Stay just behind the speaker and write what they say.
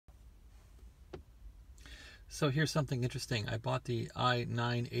So here's something interesting. I bought the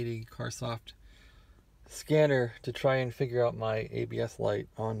i980 iCarsoft scanner to try and figure out my ABS light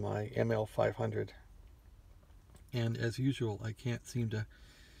on my ML500. And as usual, I can't seem to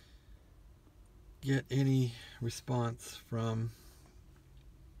get any response from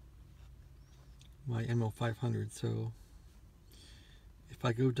my ML500. So if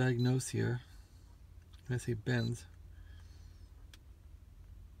I go diagnose here, and I say Benz,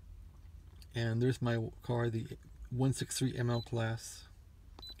 and there's my car, the 163 ML class,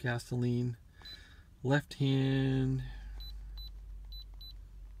 gasoline, left hand,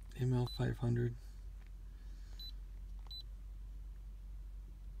 ML500.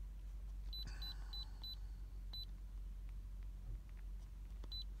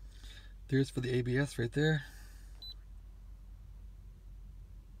 There's for the ABS right there.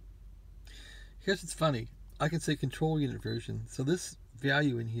 Here's what's funny. I can say control unit version. So this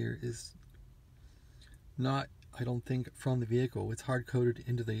value in here is not, I don't think, from the vehicle. It's hard-coded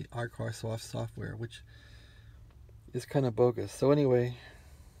into the iCarsoft software, which is kind of bogus. So anyway,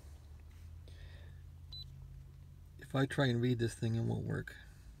 if I try and read this thing, it won't work,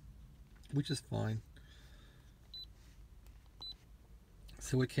 which is fine.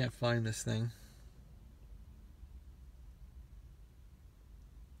 So we can't find this thing.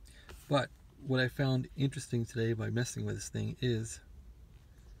 But what I found interesting today by messing with this thing is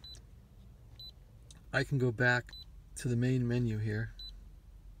I can go back to the main menu here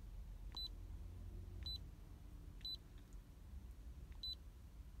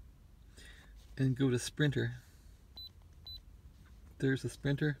and go to Sprinter. There's the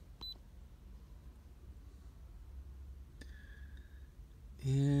Sprinter.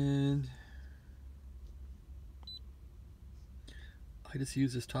 And I just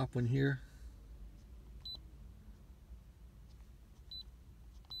use this top one here.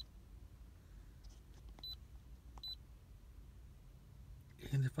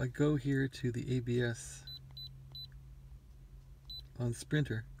 And if I go here to the ABS on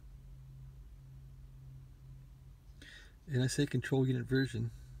Sprinter, and I say control unit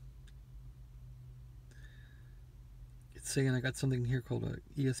version, it's saying I got something here called a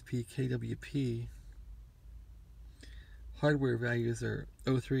ESP KWP. Hardware values are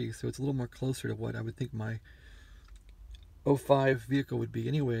 03, so it's a little more closer to what I would think my 05 vehicle would be.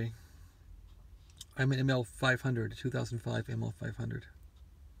 Anyway, I'm an ML500, 2005 ML500.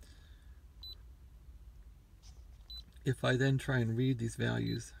 If I then try and read these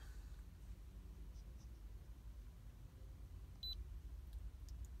values,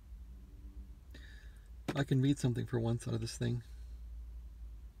 I can read something for once out of this thing,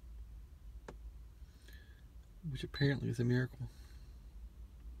 which apparently is a miracle.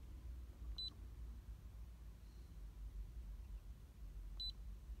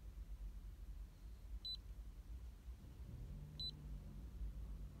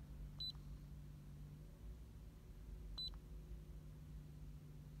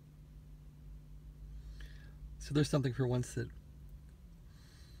 So there's something for once that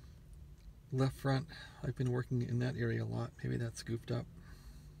left front, I've been working in that area a lot. Maybe that's goofed up.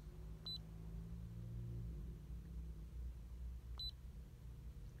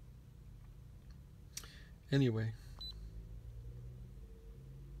 Anyway,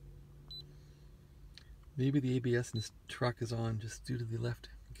 maybe the ABS in this truck is on just due to the left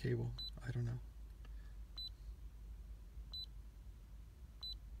cable. I don't know.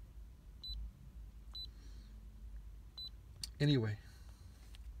 Anyway,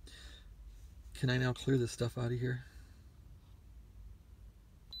 can I now clear this stuff out of here?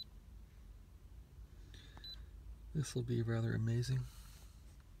 This will be rather amazing.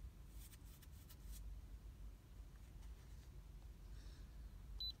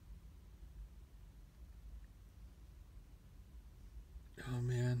 Oh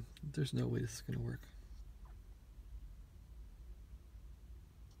man, there's no way this is going to work.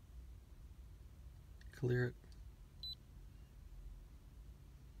 Clear it.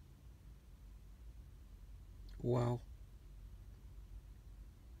 Wow.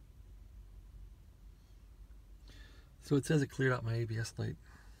 So it says it cleared out my ABS light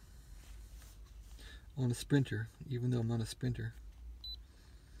on a Sprinter, even though I'm not a Sprinter.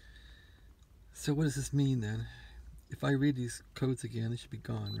 So what does this mean then? If I read these codes again, they should be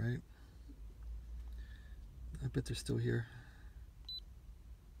gone, right? I bet they're still here.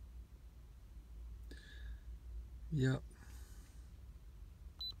 Yep.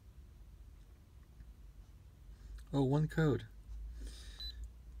 Oh, one code.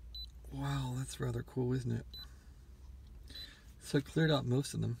 Wow, that's rather cool, isn't it? So I cleared out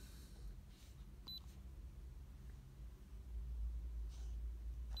most of them.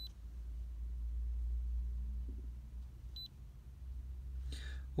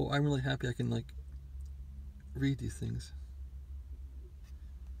 Well, I'm really happy I can like read these things.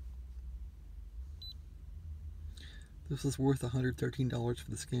 This is worth $113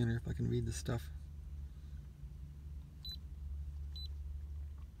 for the scanner if I can read this stuff.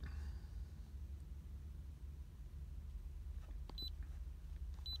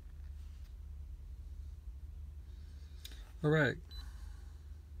 All right.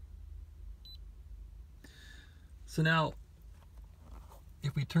 So now,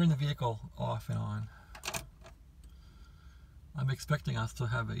 if we turn the vehicle off and on, I'm expecting us to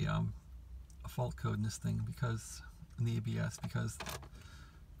have a fault code in this thing because in the ABS, because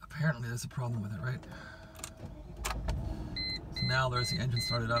apparently there's a problem with it, right? So now there's the engine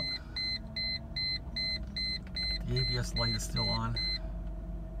started up. The ABS light is still on.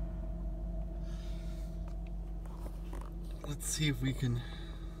 Let's see if we can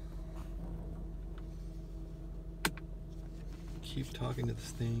keep talking to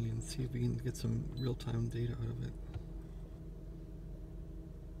this thing and see if we can get some real-time data out of it.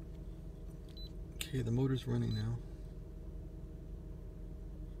 Okay, the motor's running now.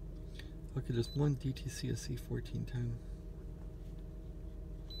 Okay, there's one DTCSC 1410.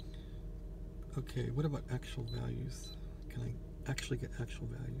 Okay, what about actual values? Can I actually get actual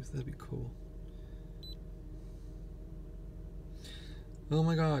values? That'd be cool. Oh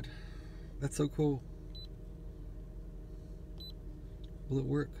my god, that's so cool. Will it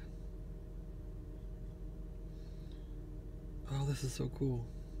work? Oh, this is so cool.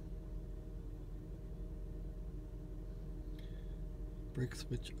 Brake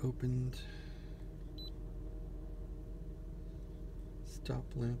switch opened. Stop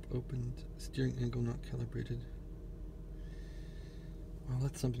lamp opened. Steering angle not calibrated. Well,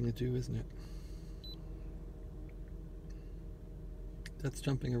 that's something to do, isn't it? That's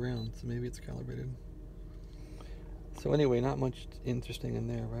jumping around, so maybe it's calibrated. So anyway, not much interesting in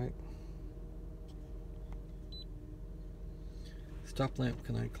there, right? Stop lamp,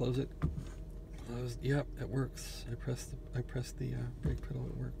 can I close it? Yep, it works. I pressed the brake pedal,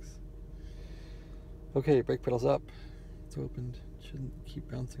 it works. Okay, brake pedal's up. It's opened. Shouldn't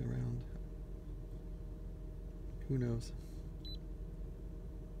keep bouncing around. Who knows?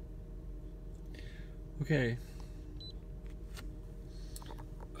 Okay.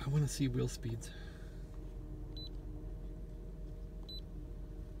 I want to see wheel speeds.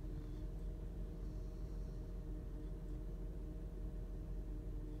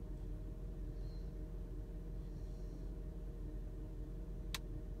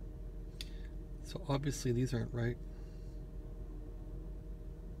 So obviously these aren't right.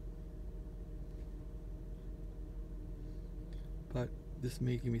 But this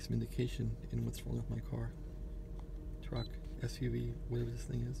may give me some indication in what's wrong with my car, truck, SUV, whatever this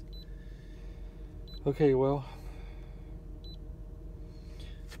thing is. Okay, well,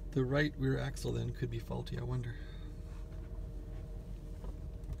 the right rear axle then could be faulty, I wonder.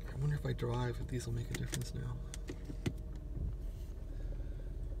 I wonder if I drive, if these will make a difference now.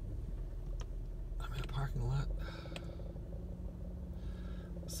 I'm in a parking lot.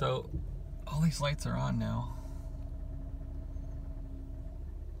 So, all these lights are on now.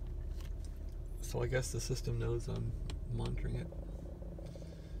 So I guess the system knows I'm monitoring it.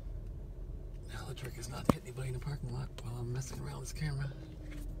 Now the trick is not to hit anybody in the parking lot while I'm messing around with this camera.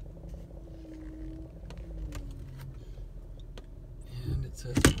 And it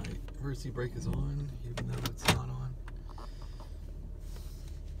says my emergency brake is on, even though it's not on.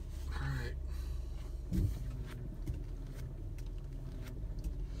 Alright.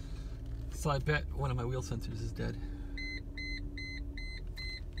 So I bet one of my wheel sensors is dead.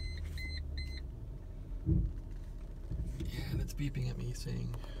 And it's beeping at me saying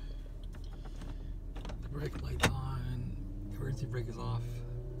the brake light's on, emergency brake is off.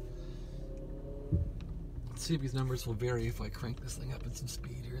 Let's see if these numbers will vary if I crank this thing up at some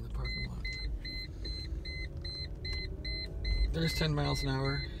speed here in the parking lot. There's 10 miles an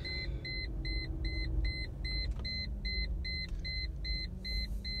hour.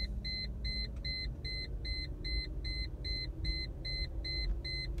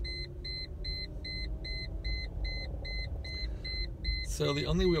 So the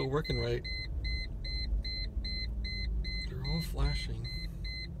only wheel working right, they're all flashing.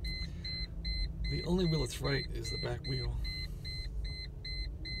 The only wheel that's right is the back wheel.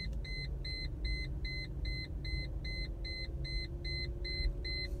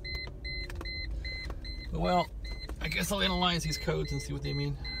 Well, I guess I'll analyze these codes and see what they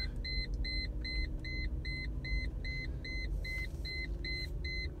mean.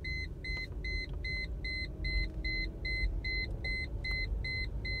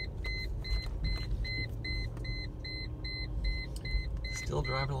 Still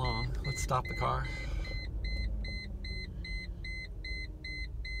driving along. Let's stop the car.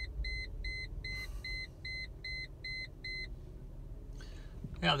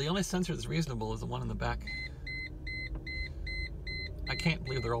 Yeah, the only sensor that's reasonable is the one in the back. I can't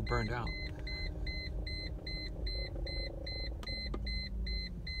believe they're all burned out.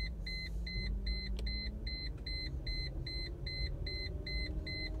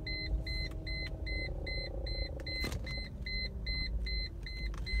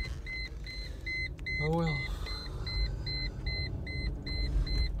 Oh well.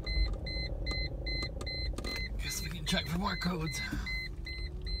 Guess we can check for more codes.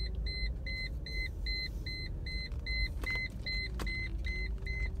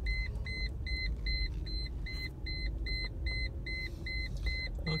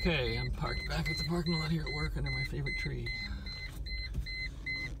 Okay, I'm parked back at the parking lot here at work under my favorite tree.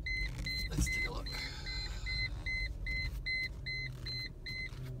 Let's take a look.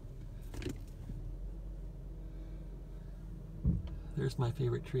 There's my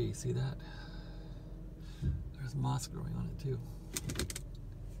favorite tree, see that? There's moss growing on it too.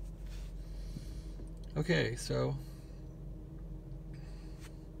 Okay, so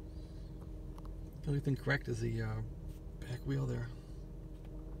the only thing correct is the back wheel there.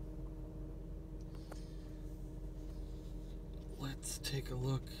 Let's take a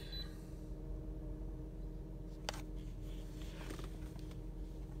look.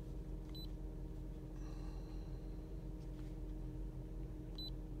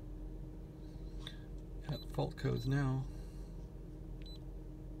 At fault codes now.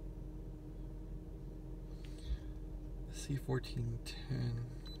 C1410.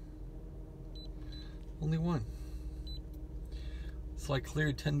 Only one. So I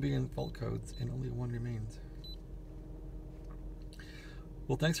cleared 10 billion fault codes and only one remains.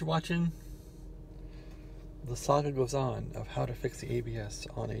 Well, thanks for watching. The saga goes on of how to fix the ABS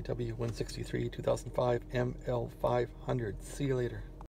on a W163 2005 ML500. See you later.